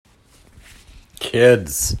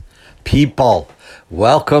kids, people,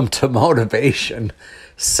 welcome to Motivation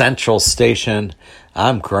Central Station.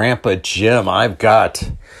 I'm Grandpa Jim. I've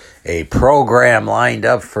got a program lined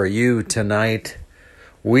up for you tonight.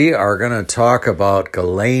 We are going to talk about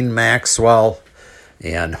Ghislaine Maxwell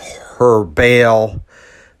and her bail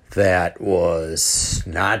that was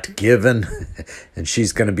not given, and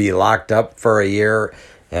she's going to be locked up for a year.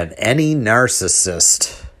 And any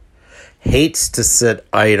narcissist hates to sit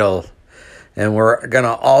idle. And we're going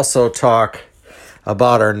to also talk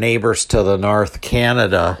about our neighbors to the north,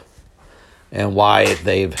 Canada, and why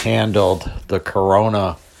they've handled the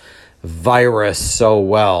coronavirus so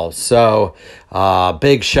well. So,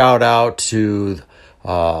 big shout out to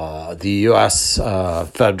the U.S.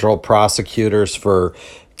 Federal prosecutors for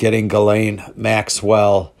getting Ghislaine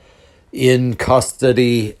Maxwell in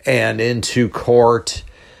custody and into court.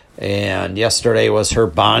 And yesterday was her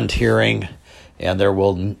bond hearing, and there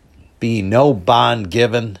will be no bond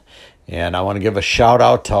given. And I want to give a shout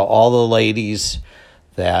out to all the ladies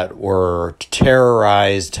that were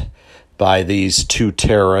terrorized by these two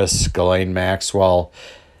terrorists, Ghislaine Maxwell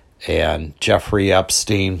and Jeffrey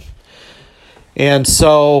Epstein. And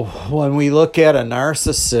so when we look at a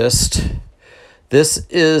narcissist, this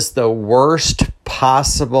is the worst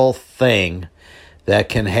possible thing that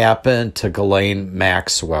can happen to Ghislaine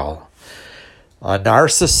Maxwell. A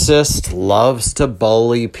narcissist loves to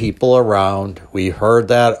bully people around. We heard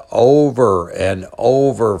that over and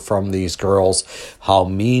over from these girls, how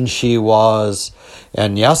mean she was.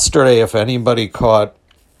 And yesterday, if anybody caught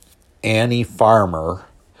Annie Farmer,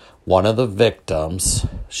 one of the victims,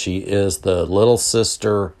 she is the little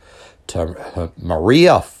sister to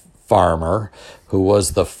Maria Farmer, who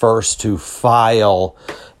was the first to file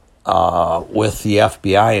with the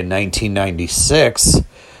FBI in 1996,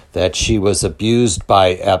 that she was abused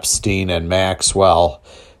by Epstein and Maxwell,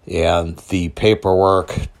 and the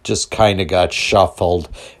paperwork just kind of got shuffled,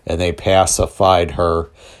 and they pacified her,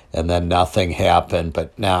 and then nothing happened.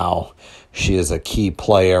 But now she is a key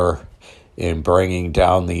player in bringing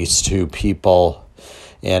down these two people.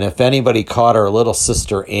 And if anybody caught her little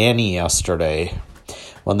sister Annie yesterday,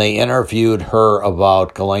 when they interviewed her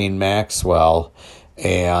about Ghislaine Maxwell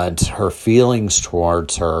and her feelings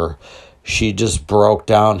towards her, she just broke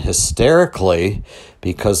down hysterically,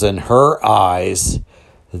 because in her eyes,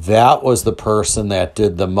 that was the person that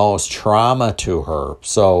did the most trauma to her.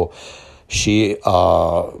 So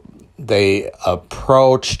they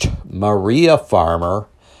approached Maria Farmer,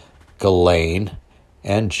 Ghislaine,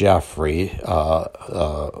 and Jeffrey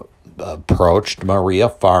approached Maria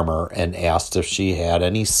Farmer and asked if she had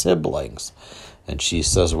any siblings. And she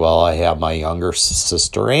says, well, I have my younger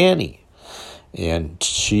sister Annie. And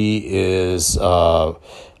she is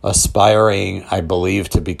aspiring, I believe,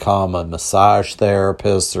 to become a massage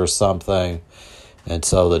therapist or something. And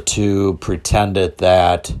so the two pretended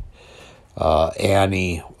that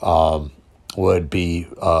Annie would be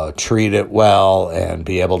treated well and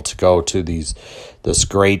be able to go to this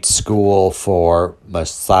great school for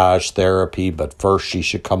massage therapy. But first she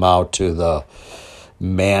should come out to the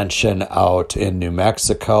mansion out in New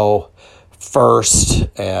Mexico first,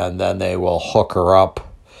 and then they will hook her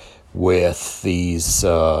up with these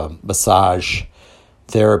massage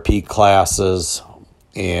therapy classes.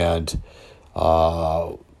 And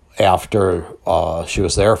after she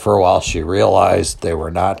was there for a while, she realized they were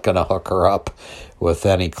not going to hook her up with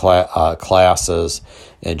any classes,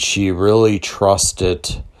 and she really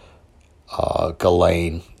trusted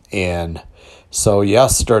Ghislaine. And so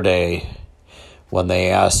yesterday, when they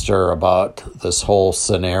asked her about this whole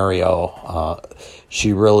scenario,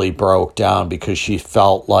 she really broke down, because she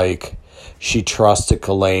felt like she trusted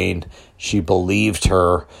Ghislaine. She believed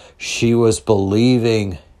her. She was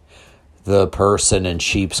believing the person in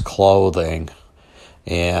sheep's clothing.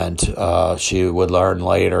 And she would learn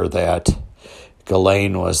later that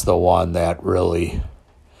Ghislaine was the one that really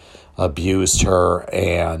abused her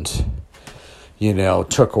and,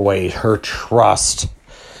 took away her trust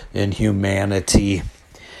in humanity.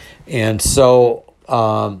 And so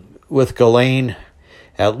with Ghislaine,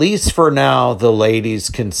 at least for now, the ladies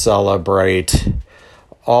can celebrate.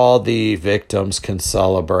 All the victims can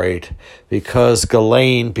celebrate, because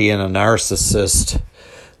Ghislaine, being a narcissist,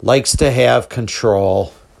 likes to have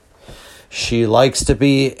control. She likes to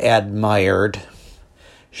be admired.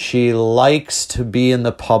 She likes to be in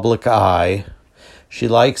the public eye. She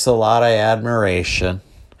likes a lot of admiration.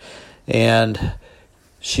 And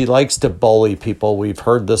she likes to bully people. We've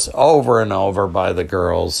heard this over and over by the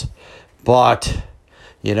girls. But,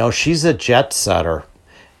 she's a jet setter.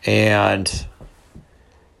 And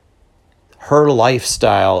her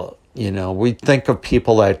lifestyle We think of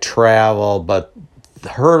people that travel, but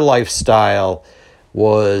her lifestyle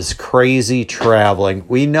was crazy traveling.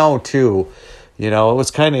 We know, too, it was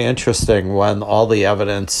kind of interesting when all the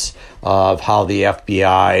evidence of how the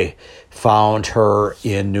FBI found her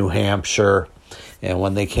in New Hampshire, and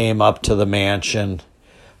when they came up to the mansion,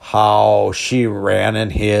 how she ran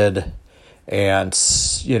and hid. And,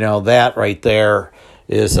 that right there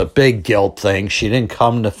is a big guilt thing. She didn't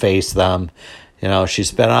come to face them.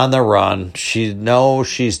 She's been on the run. She knows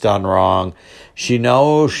she's done wrong. She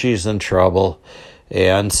knows she's in trouble.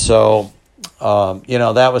 And so,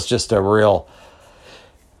 that was just a real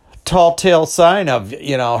tall tale sign of,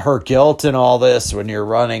 her guilt and all this when you're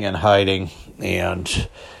running and hiding. And,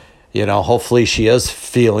 hopefully she is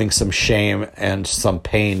feeling some shame and some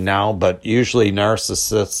pain now. But usually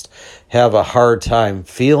narcissists have a hard time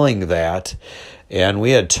feeling that. And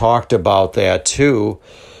we had talked about that too.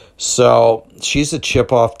 So she's a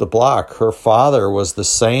chip off the block. Her father was the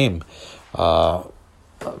same.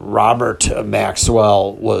 Robert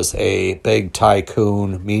Maxwell was a big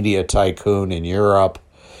tycoon, media tycoon in Europe.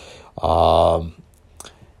 Was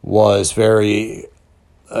very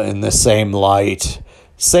in the same light.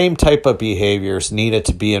 Same type of behaviors, needed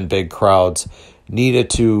to be in big crowds, needed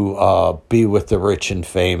to be with the rich and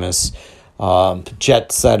famous.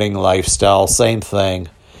 Jet-setting lifestyle, same thing.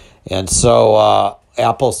 And so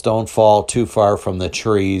apples don't fall too far from the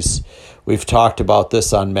trees. We've talked about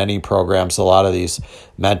this on many programs. A lot of these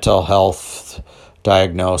mental health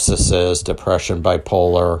diagnoses, depression,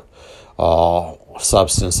 bipolar,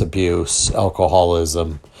 substance abuse,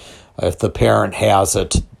 alcoholism. If the parent has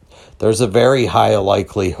it, there's a very high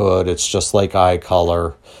likelihood, it's just like eye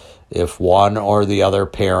color. If one or the other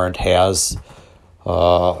parent has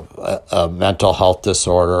a mental health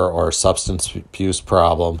disorder or a substance abuse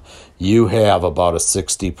problem, you have about a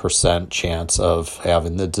 60% chance of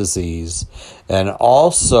having the disease. And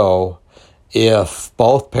also, if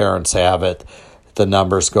both parents have it, the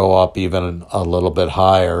numbers go up even a little bit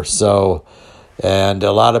higher. So, and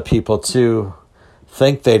a lot of people too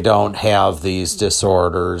think they don't have these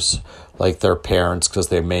disorders like their parents because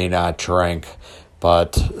they may not drink,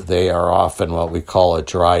 but they are often what we call a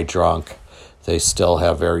dry drunk. They still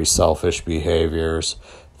have very selfish behaviors.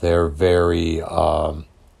 They're very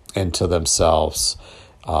into themselves,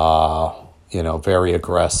 very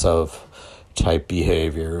aggressive type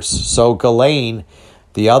behaviors. So Ghislaine,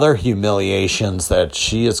 the other humiliations that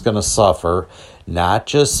she is going to suffer, not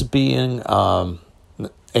just being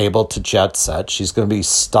able to jet set, she's going to be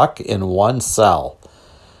stuck in one cell,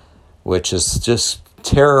 which is just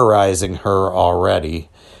terrorizing her already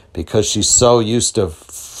because she's so used to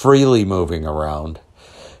freely moving around.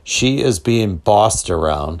 She is being bossed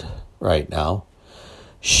around right now.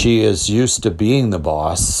 She is used to being the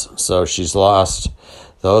boss, so she's lost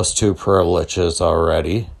those two privileges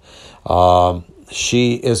already.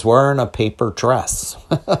 She is wearing a paper dress.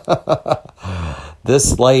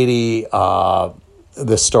 This lady,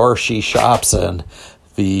 the store she shops in,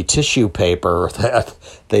 the tissue paper that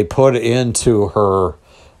they put into her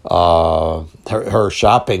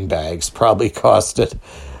shopping bags probably costed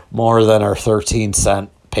more than her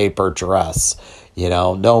 13-cent paper dress.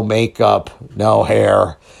 No makeup, no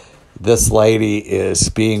hair. This lady is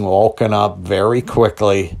being woken up very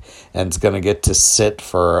quickly and is going to get to sit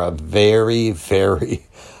for a very, very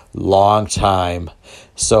long time.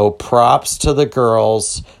 So props to the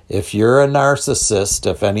girls. If you're a narcissist,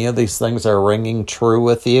 if any of these things are ringing true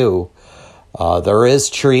with you, there is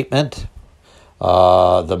treatment.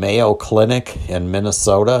 The Mayo Clinic in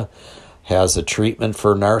Minnesota has a treatment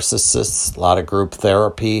for narcissists, a lot of group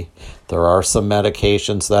therapy. There are some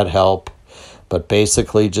medications that help, but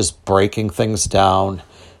basically just breaking things down,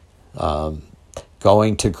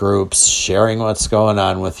 going to groups, sharing what's going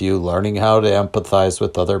on with you, learning how to empathize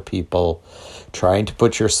with other people, trying to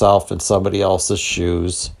put yourself in somebody else's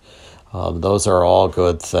shoes. Those are all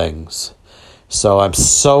good things. So I'm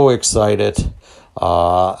so excited.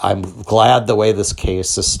 I'm glad the way this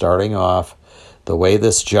case is starting off, the way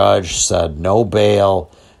this judge said no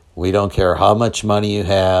bail. We don't care how much money you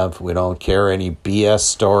have. We don't care any BS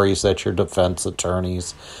stories that your defense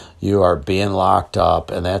attorneys. You are being locked up,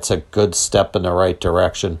 and that's a good step in the right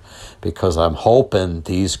direction because I'm hoping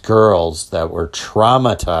these girls that were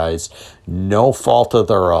traumatized, no fault of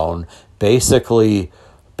their own, basically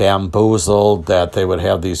bamboozled that they would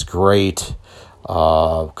have these great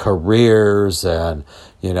careers and,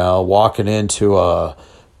 walking into a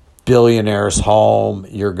billionaire's home,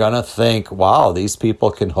 you're going to think, wow, these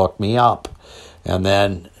people can hook me up. And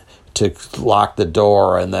then to lock the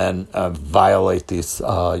door and then violate these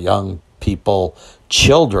young people,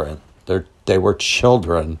 children. They're they were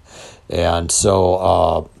children. And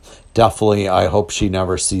so definitely I hope she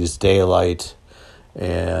never sees daylight.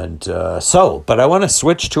 And but I want to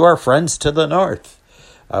switch to our friends to the north.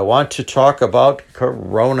 I want to talk about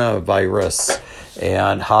coronavirus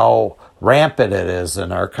and how rampant it is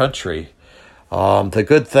in our country. The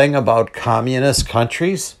good thing about communist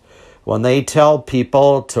countries, when they tell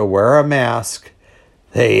people to wear a mask,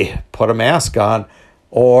 they put a mask on,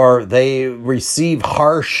 or they receive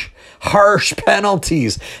harsh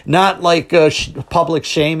penalties. Not like public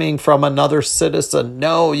shaming from another citizen.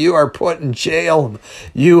 No, you are put in jail.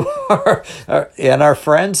 You are. And our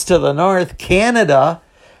friends to the north, Canada,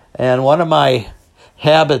 and one of my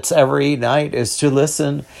habits every night is to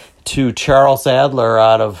listen to Charles Adler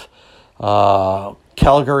out of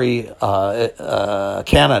Calgary,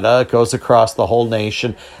 Canada. It goes across the whole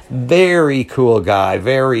nation. Very cool guy.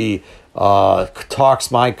 Very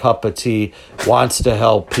talks my cup of tea. Wants to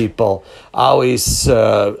help people. Always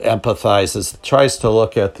empathizes. Tries to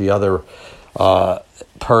look at the other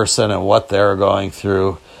person and what they're going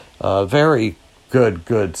through. Very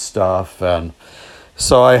good stuff. And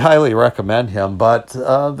so I highly recommend him. But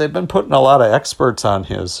they've been putting a lot of experts on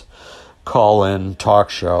his call-in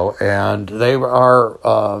talk show, and they are,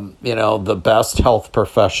 the best health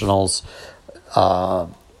professionals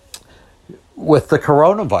with the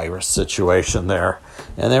coronavirus situation there.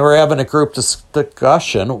 And they were having a group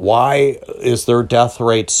discussion. Why is their death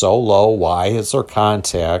rate so low? Why is there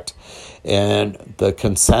contact? And the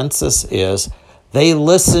consensus is they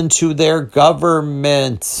listen to their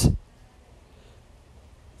government.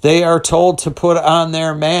 They are told to put on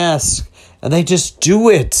their mask, and they just do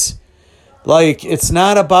it. Like, it's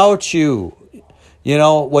not about you.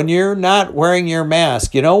 When you're not wearing your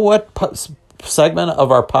mask, you know what segment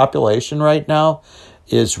of our population right now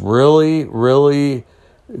is really, really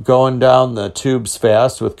going down the tubes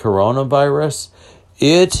fast with coronavirus?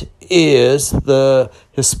 It is the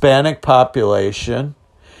Hispanic population.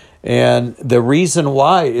 And the reason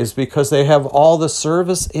why is because they have all the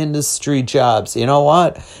service industry jobs. You know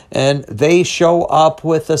what? And they show up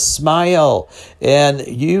with a smile. And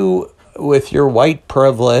you, with your white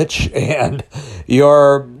privilege and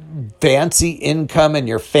your fancy income and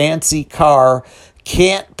your fancy car,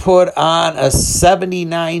 can't put on a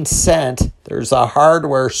 79-cent. There's a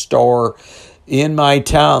hardware store in my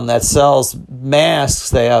town that sells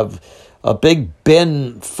masks. They have a big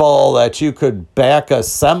bin full that you could back a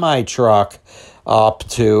semi-truck up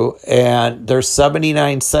to, and they're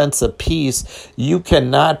 79 cents a piece. You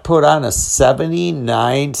cannot put on a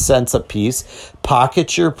 79 cents a piece,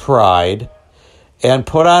 pocket your pride, and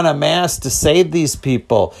put on a mask to save these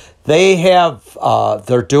people. They have,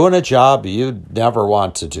 they're doing a job you'd never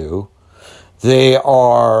want to do. They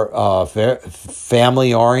are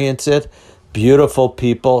family-oriented, beautiful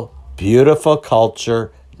people, beautiful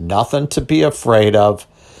culture, nothing to be afraid of.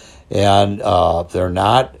 And they're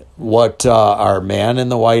not what our man in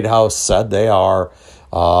the White House said they are.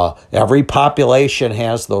 Every population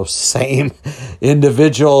has those same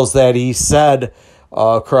individuals that he said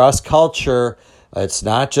across culture. It's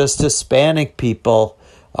not just Hispanic people.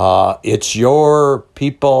 It's your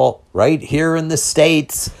people right here in the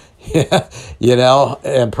States,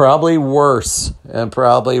 and probably worse.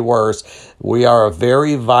 We are a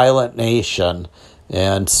very violent nation.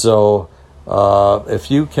 And so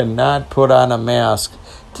if you cannot put on a mask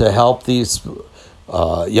to help these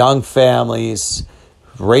young families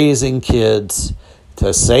raising kids,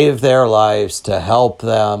 to save their lives, to help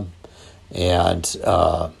them, and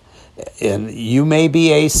you may be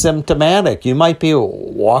asymptomatic. You might be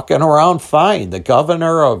walking around fine. The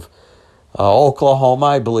governor of Oklahoma,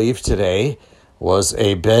 I believe today, was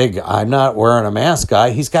a big, I'm not wearing a mask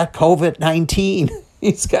guy. He's got COVID-19.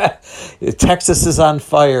 Texas is on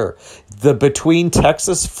fire. Between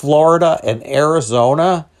Texas, Florida, and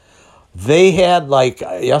Arizona, they had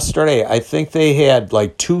yesterday, I think they had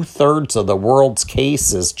 2/3 of the world's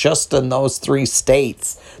cases just in those 3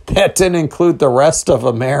 states. That didn't include the rest of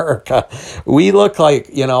America. We look like,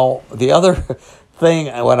 the other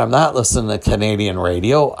thing, when I'm not listening to Canadian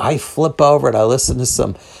radio, I flip over and I listen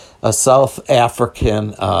to a South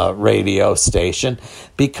African radio station,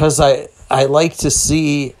 because I like to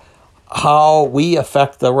see how we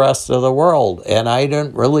affect the rest of the world. And I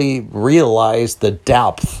didn't really realize the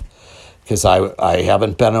depth, because I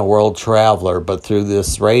haven't been a world traveler, but through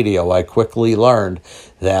this radio, I quickly learned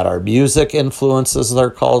that our music influences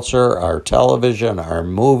their culture, our television, our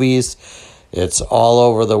movies. It's all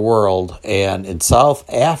over the world. And in South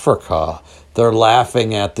Africa, they're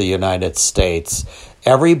laughing at the United States.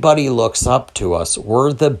 Everybody looks up to us.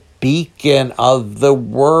 We're the beacon of the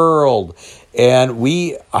world. and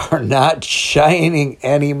we are not shining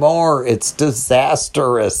anymore. It's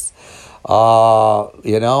disastrous.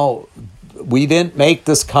 We didn't make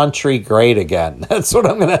this country great again. That's what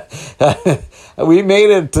I'm going to... We made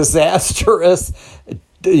it disastrous,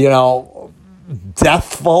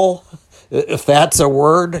 deathful, if that's a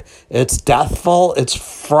word. It's deathful. It's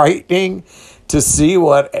frightening to see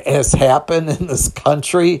what has happened in this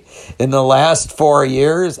country in the last 4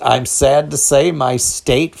 years. I'm sad to say my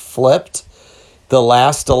state flipped the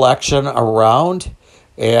last election around.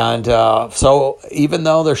 And so even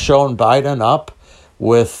though they're showing Biden up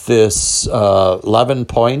with this 11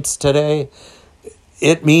 points today,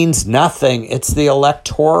 it means nothing. It's the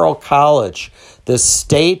Electoral College. The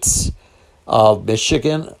states of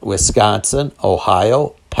Michigan, Wisconsin,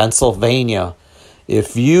 Ohio, Pennsylvania.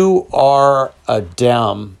 If you are a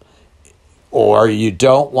Dem or you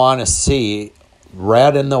don't want to see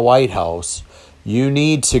red in the White House, you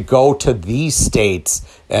need to go to these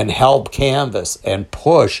states and help canvass and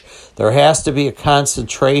push. There has to be a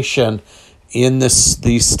concentration in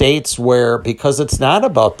these states where, because it's not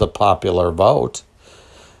about the popular vote.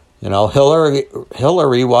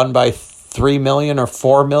 Hillary won by 3 million or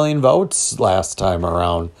 4 million votes last time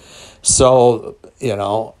around. So,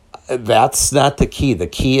 that's not the key. The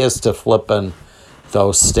key is to flipping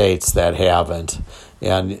those states that haven't.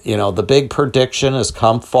 And, the big prediction is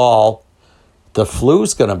come fall, the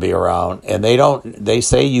flu's going to be around. And they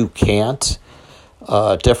say you can't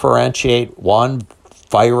differentiate one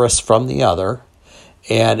virus from the other.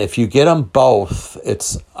 And if you get them both,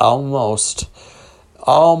 it's almost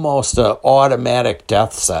an automatic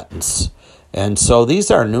death sentence. And so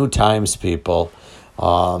these are new times, people.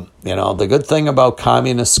 The good thing about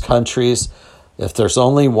communist countries, if there's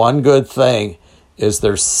only one good thing, is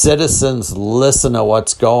their citizens listen to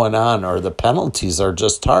what's going on, or the penalties are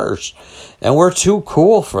just harsh. And we're too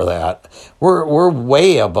cool for that. We're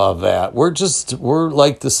way above that. We're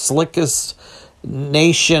like the slickest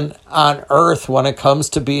nation on earth when it comes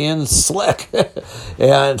to being slick.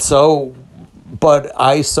 And so, but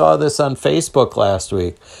I saw this on Facebook last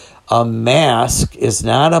week. A mask is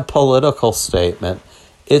not a political statement.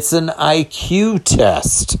 It's an IQ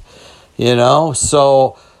test,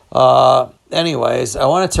 So, anyways, I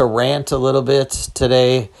wanted to rant a little bit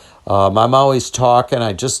today. I'm always talking.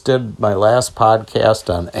 I just did my last podcast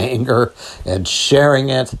on anger and sharing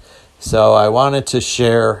it. So I wanted to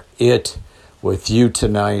share it with you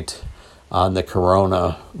tonight on the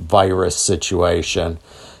coronavirus situation.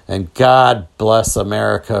 And God bless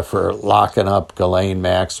America for locking up Ghislaine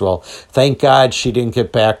Maxwell. Thank God she didn't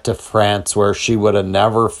get back to France, where she would have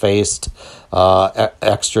never faced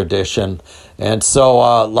extradition. And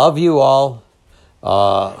so love you all.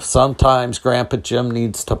 Sometimes Grandpa Jim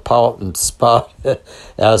needs to pout and spout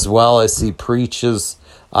as well as he preaches.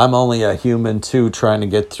 I'm only a human too, trying to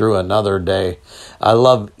get through another day. I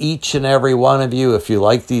love each and every one of you. If you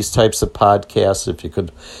like these types of podcasts, if you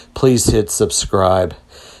could please hit subscribe.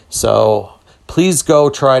 So please go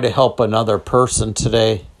try to help another person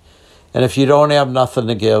today. And if you don't have nothing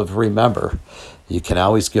to give, remember, you can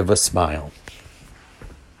always give a smile.